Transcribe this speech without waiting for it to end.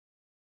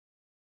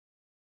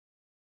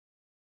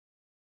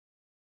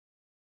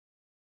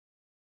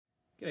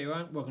G'day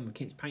everyone, welcome to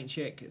Kent's Paint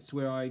Shack. It's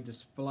where I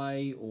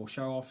display or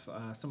show off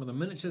some of the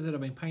miniatures that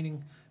I've been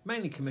painting,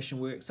 mainly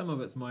commission work. Some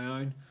of it's my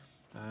own,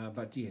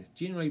 but yeah,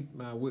 generally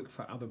work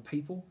for other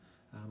people.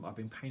 I've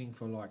been painting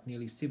for like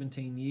nearly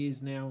 17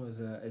 years now as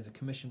a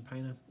commission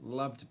painter.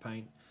 Love to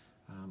paint.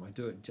 I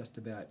do it just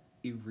about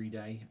every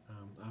day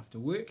after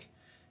work,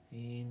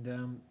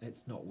 and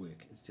it's not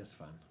work, it's just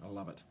fun. I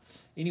love it.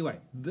 Anyway,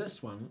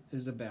 this one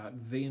is about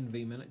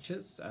V&V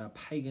Miniatures,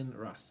 Pagan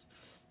Russ.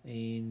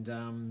 And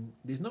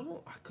there's not,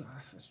 I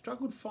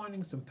struggled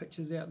finding some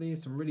pictures out there,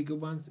 some really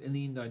good ones. In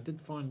the end I did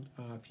find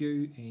a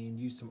few and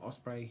used some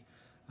Osprey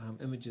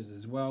images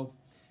as well,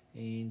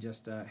 and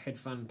just had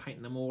fun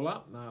painting them all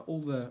up.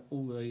 All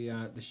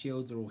the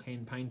shields are all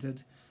hand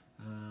painted,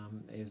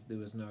 as there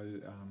was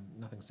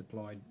nothing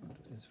supplied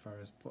as far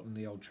as putting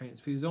the old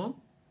transfers on.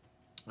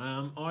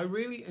 I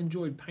really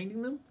enjoyed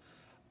painting them.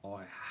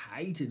 I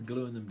hated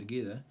gluing them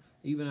together.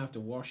 Even after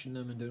washing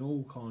them and doing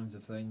all kinds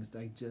of things,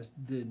 they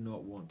just did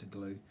not want to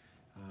glue.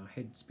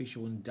 Had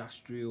special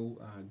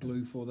industrial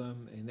glue for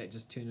them, and that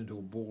just turned into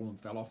a ball and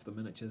fell off the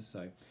miniatures.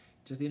 So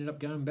just ended up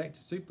going back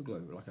to super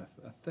glue, like a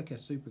thicker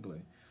super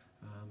glue,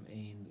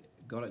 and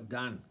got it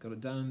done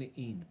in the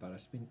end. But I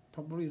spent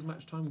probably as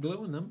much time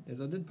gluing them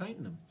as I did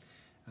painting them.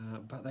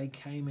 But they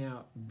came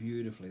out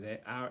beautifully. They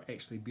are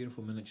actually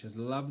beautiful miniatures.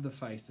 Love the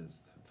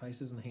faces. The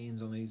faces and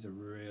hands on these are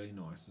really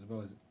nice, as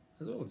well as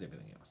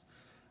everything else.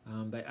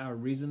 They are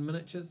resin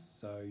miniatures,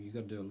 so you've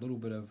got to do a little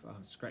bit of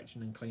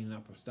scratching and cleaning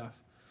up of stuff.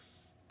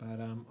 But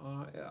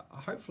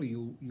hopefully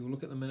you'll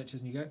look at the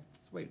miniatures and you go,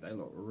 sweet, they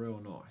look real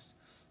nice.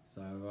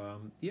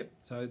 So yep,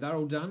 so they're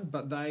all done,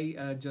 but they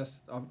are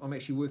just, I'm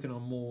actually working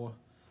on more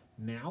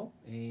now,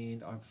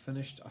 and I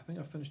think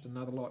I've finished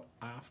another lot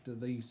after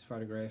these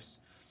photographs,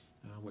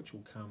 which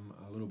will come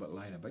a little bit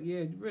later. But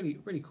yeah,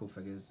 really cool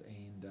figures,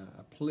 and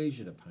a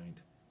pleasure to paint.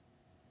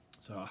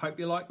 So I hope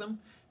you like them.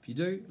 If you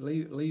do,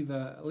 leave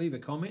a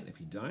comment.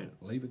 If you don't,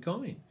 leave a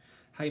comment.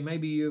 Hey,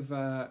 maybe you've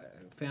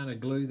found a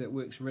glue that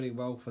works really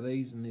well for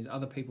these, and there's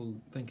other people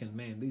thinking,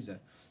 man, these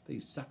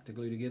suck to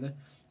glue together,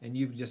 and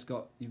you've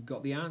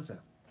got the answer.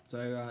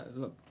 So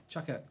look,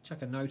 chuck a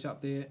note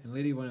up there and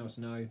let everyone else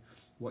know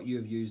what you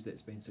have used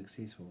that's been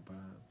successful. But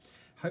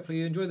hopefully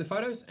you enjoy the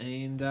photos,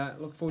 and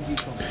look forward to your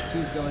comments.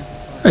 Cheers, guys.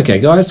 Okay,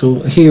 guys.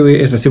 Well, here,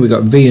 as I said, we've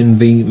got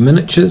V&V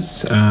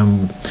Miniatures.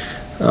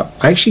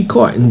 I actually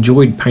quite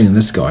enjoyed painting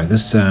this guy,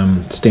 this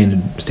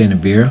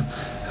standard bearer.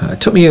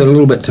 It took me a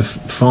little bit to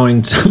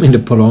find something to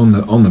put on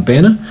the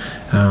banner,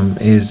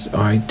 as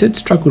I did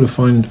struggle to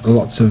find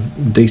lots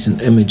of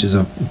decent images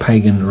of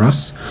Pagan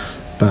Russ.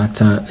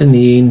 But in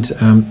the end,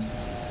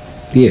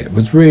 yeah,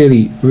 was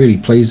really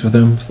pleased with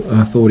him.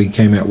 I thought he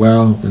came out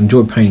well.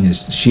 Enjoyed painting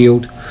his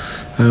shield.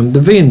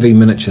 The V&V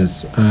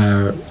miniatures,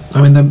 I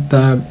mean,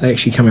 they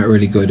actually come out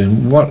really good.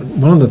 And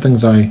one of the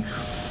things I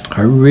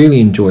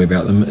really enjoy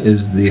about them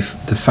is the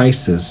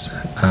faces.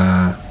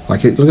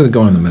 Like, look at the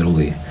guy in the middle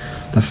there.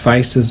 The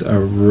faces are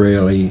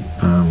really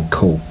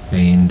cool,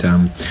 and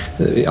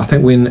I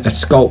think when a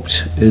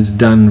sculpt is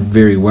done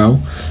very well,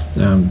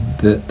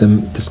 the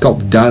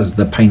sculpt does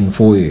the painting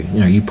for you. You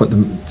know, you put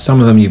them.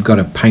 Some of them you've got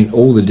to paint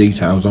all the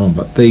details on,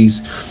 but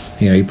these,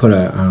 you know, you put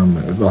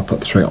I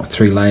put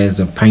three layers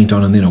of paint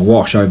on and then a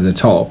wash over the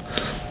top,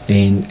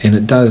 and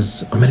it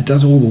does. I mean, it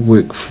does all the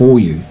work for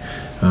you,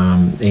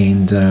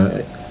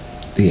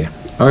 yeah,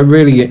 I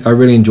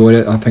really enjoyed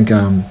it. I think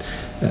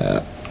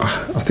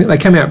they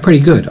came out pretty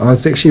good. I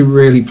was actually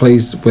really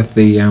pleased with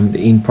the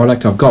end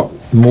product. I've got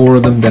more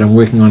of them that I'm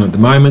working on at the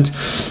moment,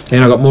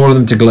 and I've got more of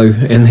them to glue,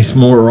 and there's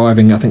more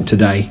arriving I think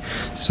today.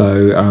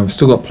 So I've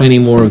still got plenty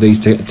more of these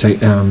to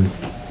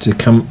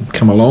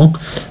come along.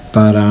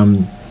 But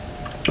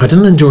I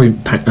didn't enjoy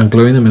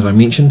gluing them, as I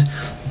mentioned.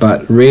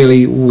 But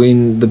really,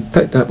 when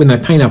they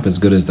paint up as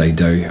good as they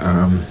do,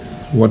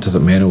 what does it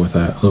matter with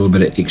a little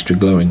bit of extra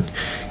gluing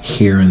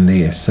here and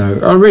there? So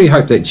I really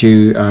hope that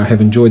you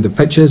have enjoyed the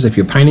pictures. If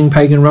you're painting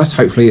Pagan Russ,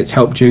 hopefully it's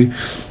helped you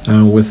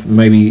with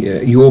maybe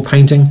your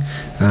painting.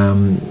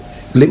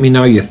 Let me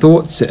know your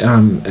thoughts.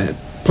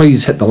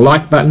 Please hit the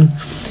like button,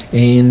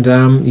 and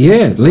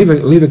yeah, leave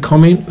a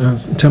comment.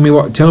 Tell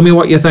me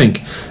what you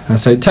think.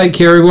 So take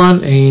care,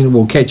 everyone, and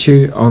we'll catch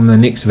you on the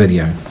next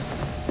video.